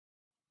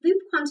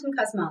quantum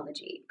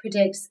cosmology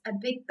predicts a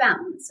big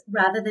bounce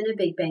rather than a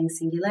Big Bang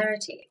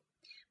singularity.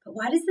 But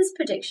why does this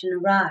prediction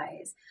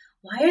arise?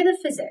 Why are the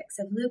physics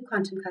of loop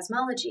quantum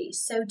cosmology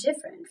so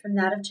different from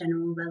that of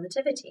general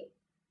relativity?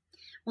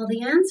 Well,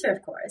 the answer,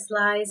 of course,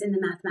 lies in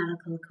the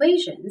mathematical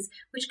equations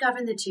which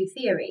govern the two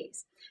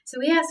theories. So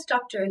we asked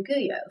Dr.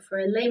 Aguyo for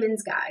a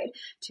layman's guide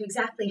to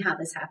exactly how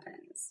this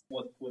happens.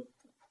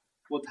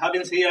 What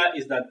happens here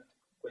is that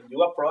when you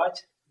approach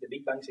the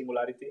Big Bang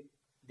singularity,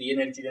 the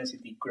energy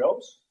density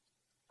grows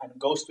and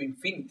goes to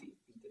infinity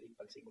in the Big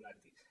Bang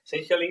singularity.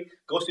 Essentially,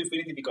 goes to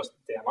infinity because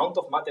the amount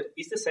of matter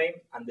is the same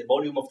and the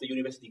volume of the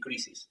universe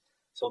decreases.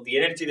 So the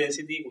energy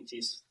density, which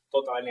is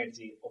total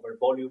energy over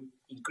volume,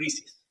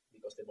 increases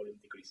because the volume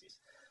decreases.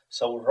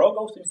 So rho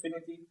goes to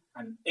infinity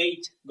and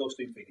h goes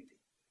to infinity.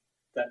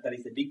 That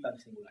is the Big Bang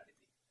singularity.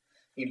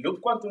 In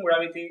loop quantum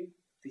gravity,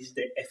 this is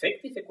the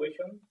effective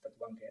equation that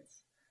one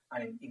gets.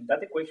 And in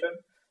that equation,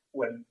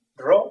 when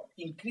rho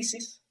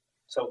increases,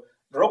 so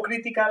rho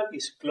critical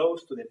is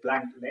close to the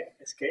Planck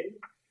length scale.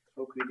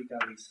 Rho critical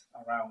is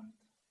around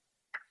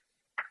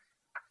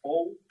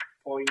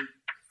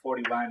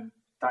 0.41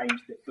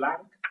 times the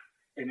Planck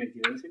energy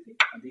density,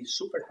 and this is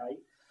super high.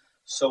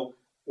 So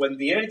when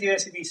the energy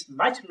density is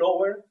much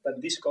lower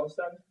than this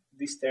constant,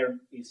 this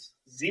term is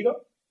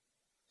 0.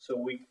 So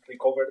we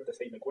recover the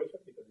same equation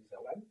because it's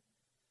a 1.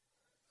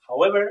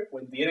 However,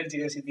 when the energy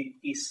density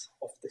is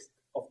of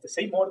the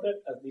same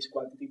order as this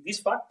quantity, this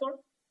factor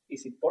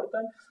is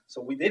important.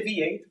 So we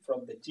deviate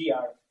from the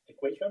GR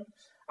equation.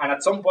 And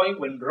at some point,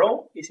 when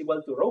rho is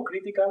equal to rho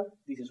critical,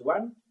 this is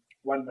 1,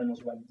 1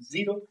 minus 1 is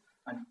 0,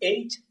 and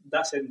h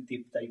doesn't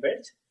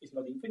diverge. It's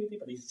not infinity,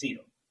 but it's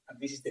 0. And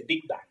this is the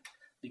Big Bang,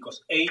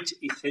 because h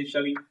is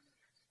essentially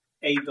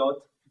a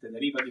dot, the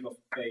derivative of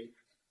a,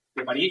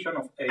 the variation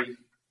of a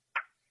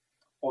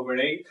over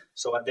a.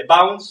 So at the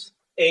bounds,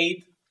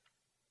 a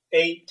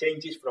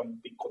changes from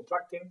big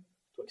contracting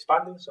to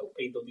expanding, so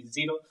a dot is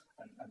 0,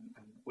 and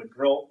when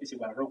rho is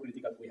equal to rho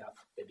critical, we have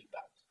the Big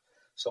Bang.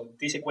 So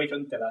this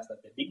equation tells us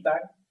that the Big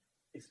Bang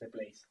is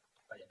replaced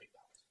by a Big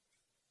Bang.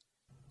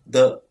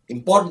 The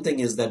important thing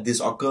is that this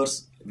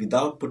occurs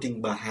without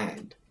putting by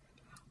hand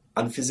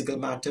unphysical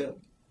matter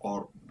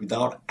or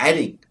without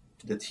adding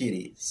to the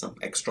theory some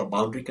extra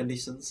boundary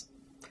conditions.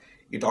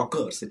 It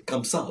occurs, it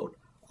comes out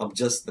of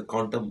just the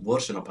quantum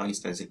version of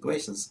Einstein's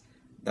equations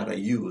that are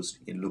used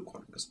in loop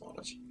quantum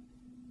cosmology.